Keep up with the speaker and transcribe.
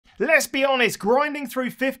Let's be honest, grinding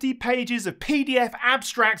through 50 pages of PDF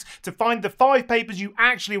abstracts to find the 5 papers you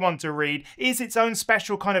actually want to read is its own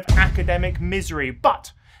special kind of academic misery.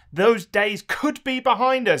 But those days could be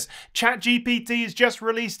behind us. ChatGPT has just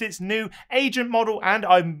released its new agent model and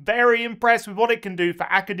I'm very impressed with what it can do for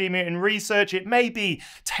academia and research. It may be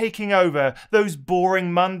taking over those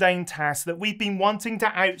boring, mundane tasks that we've been wanting to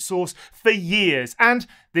outsource for years. And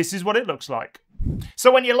this is what it looks like.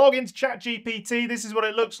 So when you log into ChatGPT, this is what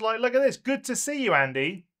it looks like. Look at this. Good to see you,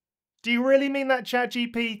 Andy. Do you really mean that,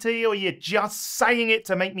 ChatGPT, or are you just saying it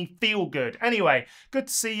to make me feel good? Anyway, good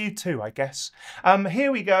to see you too, I guess.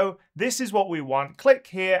 Here we go. This is what we want. Click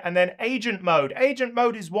here and then agent mode. Agent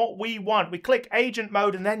mode is what we want. We click agent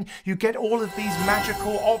mode and then you get all of these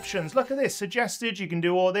magical options. Look at this. Suggested, you can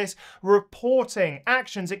do all this. Reporting,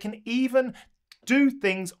 actions. It can even do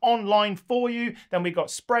things online for you. Then we've got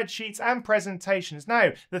spreadsheets and presentations.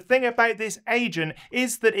 Now, the thing about this agent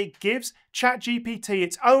is that it gives ChatGPT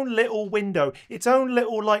its own little window, its own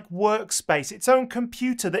little like workspace, its own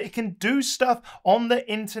computer that it can do stuff on the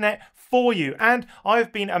internet for you. And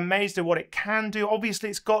I've been amazed at what it can do. Obviously,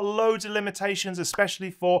 it's got loads of limitations,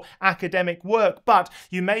 especially for academic work, but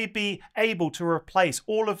you may be able to replace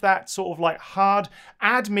all of that sort of like hard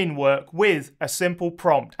admin work with a simple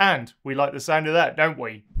prompt. And we like the sound of that, don't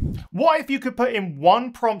we? What if you could put in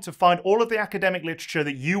one prompt to find all of the academic literature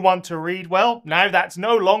that you want to read? Well, now that's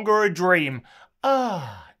no longer a dream.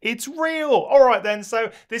 It's real. All right then, so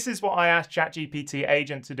this is what I asked ChatGPT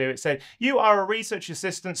Agent to do. It said, you are a research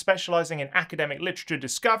assistant specializing in academic literature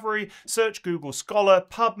discovery, search Google Scholar,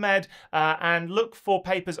 PubMed, and look for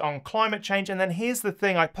papers on climate change. And then here's the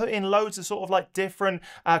thing, I put in loads of sort of like different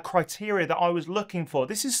criteria that I was looking for.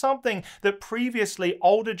 This is something that previously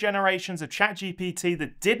older generations of ChatGPT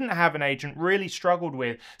that didn't have an agent really struggled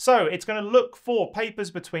with. So it's going to look for papers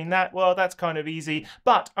between that. Well, that's kind of easy,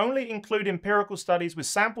 but only include empirical studies with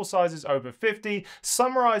sample sizes over 50,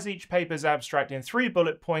 summarize each paper's abstract in 3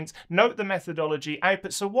 bullet points, note the methodology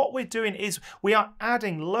output. So what we're doing is we are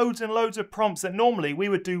adding loads and loads of prompts that normally we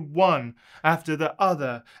would do one after the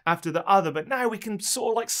other, but now we can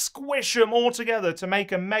sort of like squish them all together to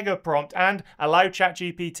make a mega prompt and allow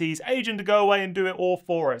ChatGPT's agent to go away and do it all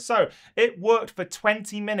for us. So it worked for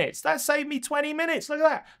 20 minutes. That saved me 20 minutes. Look at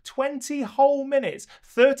that. 20 whole minutes,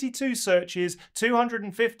 32 searches,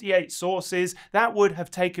 258 sources. That would have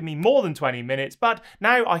taken me more than 20 minutes, but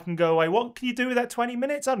now I can go away. What can you do with that 20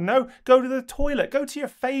 minutes? I don't know. Go to the toilet. Go to your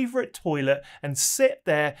favorite toilet and sit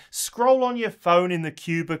there, scroll on your phone in the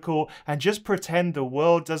cubicle and just pretend the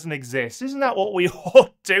world doesn't exist. Isn't that what we all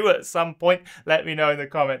do at some point? Let me know in the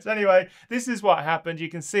comments. Anyway, this is what happened. You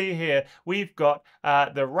can see here, we've got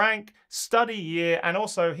the rank, study year, and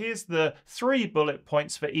also here's the 3 bullet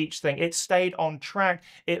points for each thing. It stayed on track.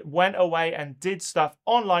 It went away and did stuff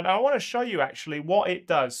online. I want to show you actually what it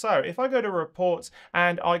does. So if I go to reports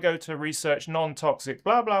and I go to research non-toxic,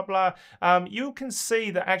 blah, blah, blah, you can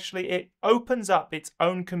see that actually it opens up its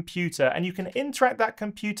own computer and you can interact that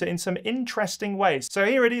computer in some interesting ways. So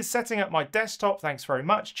here it is setting up my desktop. Thanks very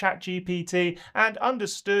much, ChatGPT, and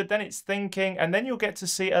understood. Then it's thinking, and then you'll get to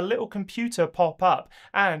see a little computer pop up.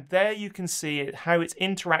 And there you can see it, how it's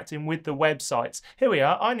interacting with the websites. Here we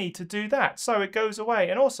are. I need to do that. So it goes away.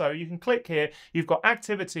 And also you can click here. You've got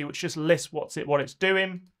activity, which just lists what it's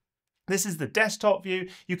doing. This is the desktop view.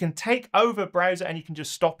 You can take over browser and you can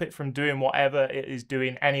just stop it from doing whatever it is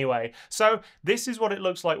doing anyway. So this is what it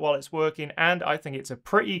looks like while it's working, and I think it's a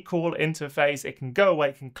pretty cool interface. It can go away,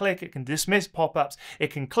 it can click, it can dismiss pop-ups,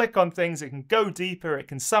 it can click on things, it can go deeper, it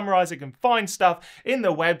can summarize, it can find stuff in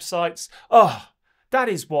the websites. Oh, that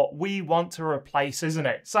is what we want to replace, isn't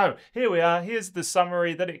it? So here we are. Here's the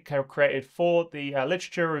summary that it created for the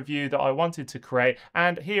literature review that I wanted to create.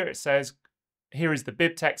 And here it says, here is the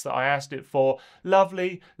bib text that I asked it for.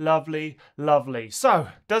 Lovely, lovely, lovely. So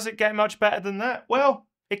does it get much better than that? Well,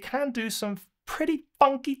 it can do some pretty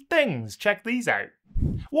funky things. Check these out.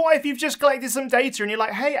 What if you've just collected some data and you're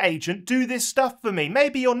like, hey agent, do this stuff for me?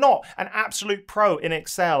 Maybe you're not an absolute pro in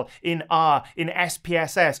Excel, in R, in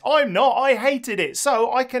SPSS. I'm not, I hated it.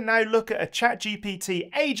 So I can now look at a ChatGPT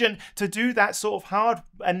agent to do that sort of hard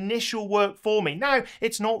initial work for me. Now,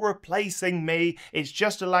 it's not replacing me, it's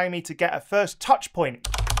just allowing me to get a first touch point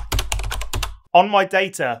on my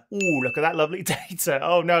data. Ooh, look at that lovely data.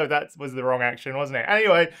 Oh no, that was the wrong action, wasn't it?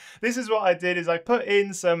 Anyway, this is what I did is I put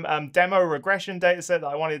in some demo regression data set that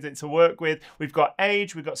I wanted it to work with. We've got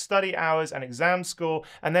age, we've got study hours and exam score.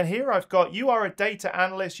 And then here I've got, you are a data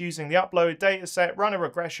analyst using the uploaded data set, run a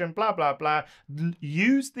regression, blah, blah, blah.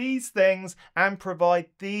 Use these things and provide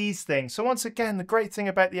these things. So once again, the great thing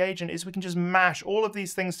about the agent is we can just mash all of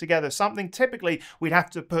these things together, something typically we'd have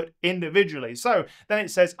to put individually. So then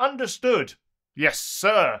it says, understood. Yes,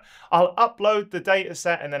 sir. I'll upload the data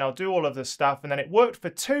set and then I'll do all of this stuff. And then it worked for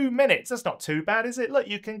 2 minutes. That's not too bad, is it? Look,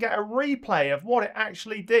 you can get a replay of what it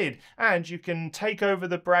actually did and you can take over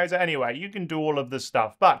the browser. Anyway, you can do all of this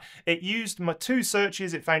stuff. But it used my 2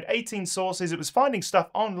 searches. It found 18 sources. It was finding stuff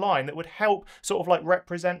online that would help sort of like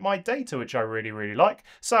represent my data, which I really, really like.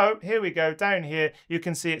 So here we go. Down here, you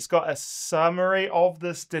can see it's got a summary of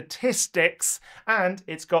the statistics and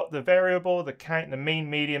it's got the variable, the count, the mean,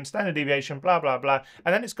 median, standard deviation, blah, blah, blah.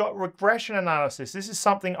 And then it's got regression analysis. This is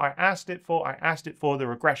something I asked it for. I asked it for the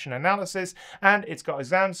regression analysis, and it's got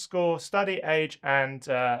exam score, study age, and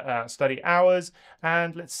study hours.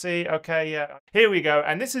 And let's see. Okay, yeah, here we go.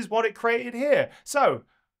 And this is what it created here. So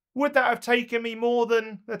would that have taken me more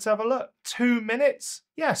than, let's have a look, 2 minutes?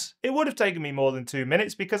 Yes, it would have taken me more than 2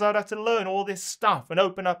 minutes because I'd have to learn all this stuff and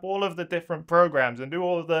open up all of the different programs and do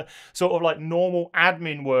all of the sort of like normal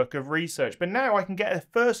admin work of research. But now I can get a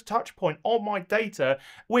first touch point on my data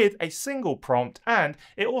with a single prompt. And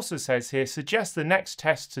it also says here, suggest the next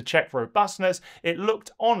test to check robustness. It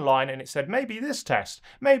looked online and it said, maybe this test,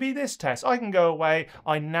 maybe this test. I can go away.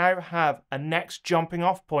 I now have a next jumping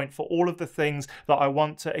off point for all of the things that I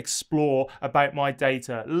want to explore about my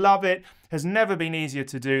data. Love it. Has never been easier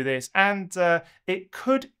to do this, and it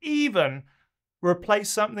could even replace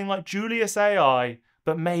something like Julius AI,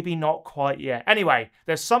 but maybe not quite yet. Anyway,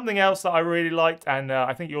 there's something else that I really liked, and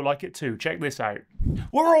I think you'll like it too. Check this out.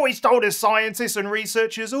 We're always told as scientists and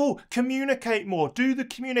researchers, oh, communicate more, do the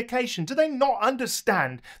communication. Do they not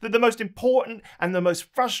understand that the most important and the most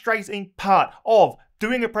frustrating part of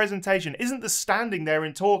doing a presentation isn't the standing there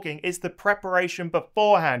and talking, it's the preparation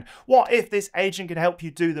beforehand. What if this agent can help you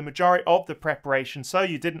do the majority of the preparation so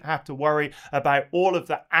you didn't have to worry about all of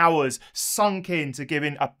the hours sunk in to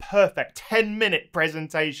giving a perfect 10-minute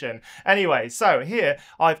presentation? Anyway, so here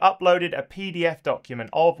I've uploaded a PDF document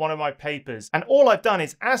of one of my papers, and all I've done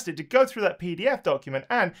is asked it to go through that PDF document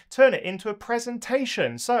and turn it into a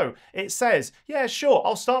presentation. So it says, yeah, sure,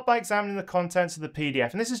 I'll start by examining the contents of the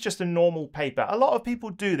PDF, and this is just a normal paper. A lot of people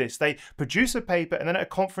do this. They produce a paper and then at a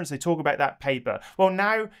conference they talk about that paper. Well,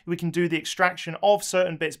 now we can do the extraction of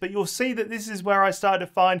certain bits, but you'll see that this is where I started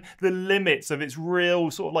to find the limits of its real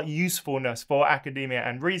sort of like usefulness for academia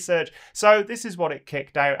and research. So this is what it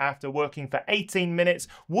kicked out after working for 18 minutes.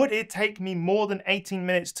 Would it take me more than 18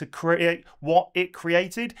 minutes to create what it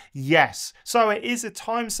created? Yes. So it is a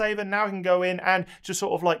time saver. Now I can go in and just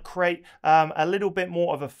sort of like create a little bit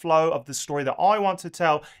more of a flow of the story that I want to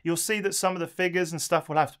tell. You'll see that some of the figures and stuff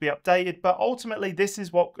will have to be updated, but ultimately this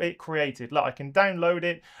is what it created. Look, I can download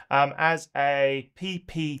it as a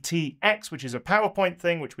PPTX, which is a PowerPoint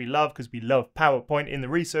thing, which we love because we love PowerPoint in the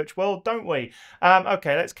research world, don't we?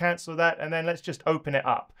 Okay, let's cancel that and then let's just open it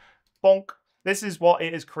up. Bonk. This is what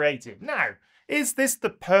it has created. Now, is this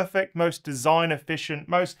the perfect, most design efficient,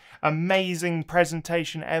 most amazing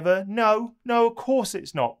presentation ever? No, of course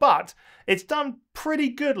it's not. But it's done pretty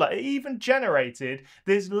good. Like, it even generated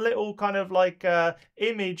this little kind of like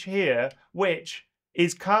image here, which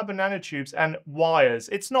is carbon nanotubes and wires.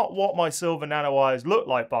 It's not what my silver nanowires look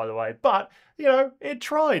like, by the way, but you know, it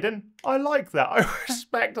tried, and I like that. I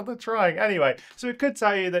respect the trying. Anyway, so it could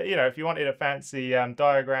tell you that, you know, if you wanted a fancy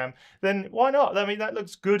diagram, then why not? I mean, that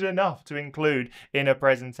looks good enough to include in a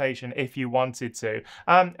presentation if you wanted to.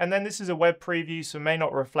 And then this is a web preview, so may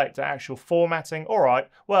not reflect the actual formatting. All right,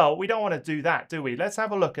 well, we don't want to do that, do we? Let's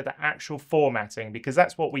have a look at the actual formatting because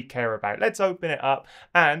that's what we care about. Let's open it up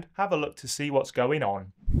and have a look to see what's going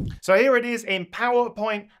on. So here it is in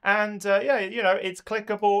PowerPoint, and yeah, you know, it's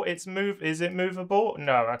clickable, it's is it movable?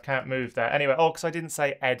 No, I can't move that. Anyway, oh, because I didn't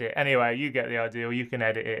say edit. Anyway, you get the idea, you can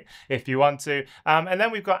edit it if you want to. And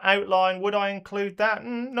then we've got outline. Would I include that?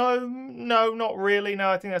 No, not really. No,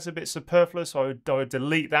 I think that's a bit superfluous, so I would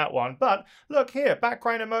delete that one. But look here,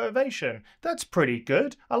 background and motivation. That's pretty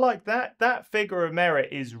good. I like that. That figure of merit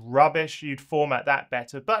is rubbish. You'd format that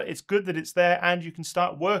better, but it's good that it's there and you can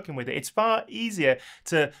start working with it. It's far easier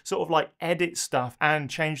to sort of like edit stuff and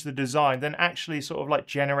change the design than actually sort of like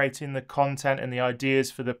generating the content and the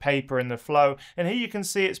ideas for the paper and the flow. And here you can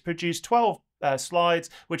see it's produced 12 slides,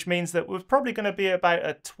 which means that we're probably going to be about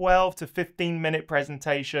a 12 to 15-minute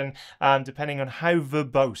presentation, depending on how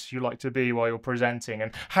verbose you like to be while you're presenting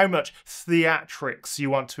and how much theatrics you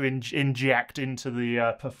want to inject into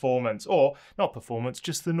the performance, or not performance,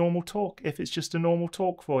 just the normal talk, if it's just a normal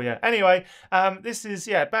talk for you. Anyway, this is,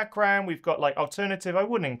 background. We've got like alternative. I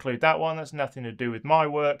wouldn't include that one. That's nothing to do with my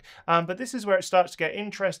work. But this is where it starts to get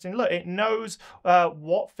interesting. Look, it knows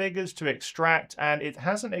what figures to extract, and it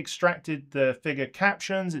hasn't extracted the figure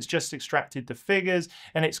captions. It's just extracted the figures,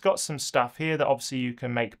 and it's got some stuff here that obviously you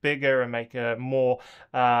can make bigger and make it more,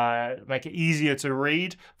 make it easier to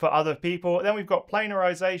read for other people. Then we've got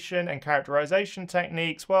planarization and characterization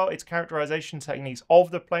techniques. Well, it's characterization techniques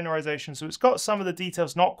of the planarization, so it's got some of the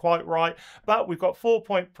details not quite right, but we've got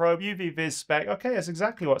 4-point probe, UV vis spec. Okay, that's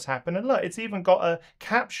exactly what's happened. And look, it's even got a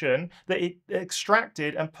caption that it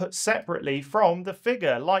extracted and put separately from the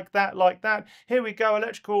figure, like that, like that. Here we go,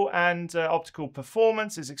 electrical and optical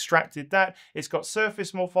performance. It's extracted that. It's got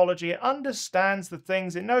surface morphology. It understands the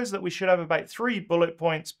things. It knows that we should have about 3 bullet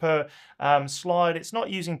points per slide. It's not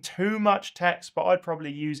using too much text, but I'd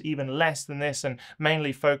probably use even less than this and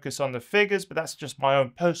mainly focus on the figures, but that's just my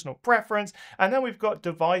own personal preference. And then we've got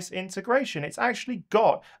device integration. It's actually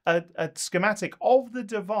got a schematic of the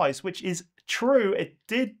device, which is true. It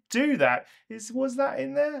did do that. Was that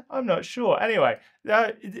in there? I'm not sure. Anyway,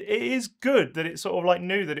 it is good that it sort of like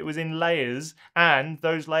knew that it was in layers and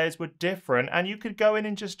those layers were different, and you could go in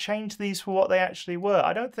and just change these for what they actually were.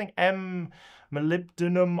 I don't think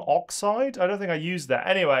molybdenum oxide. I don't think I used that.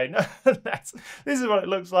 Anyway, no, this is what it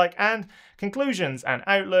looks like. And conclusions and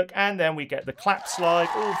outlook. And then we get the clap slide.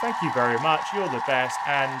 Oh, thank you very much. You're the best.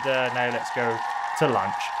 And now let's go to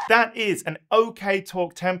lunch. That is an okay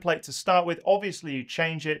talk template to start with. Obviously you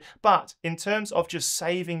change it, but in terms of just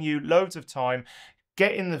saving you loads of time,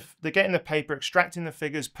 getting the paper, extracting the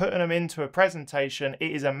figures, putting them into a presentation,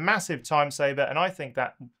 it is a massive time saver, and I think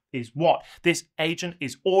that is what this agent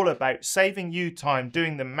is all about, saving you time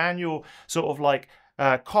doing the manual sort of like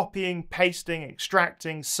copying, pasting,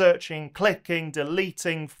 extracting, searching, clicking,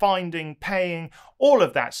 deleting, finding, paying, all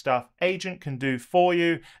of that stuff Agent can do for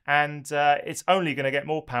you, and it's only going to get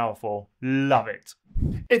more powerful. Love it.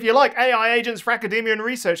 If you like AI agents for academia and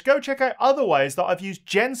research, go check out other ways that I've used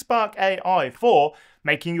GenSpark AI for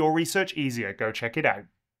making your research easier. Go check it out.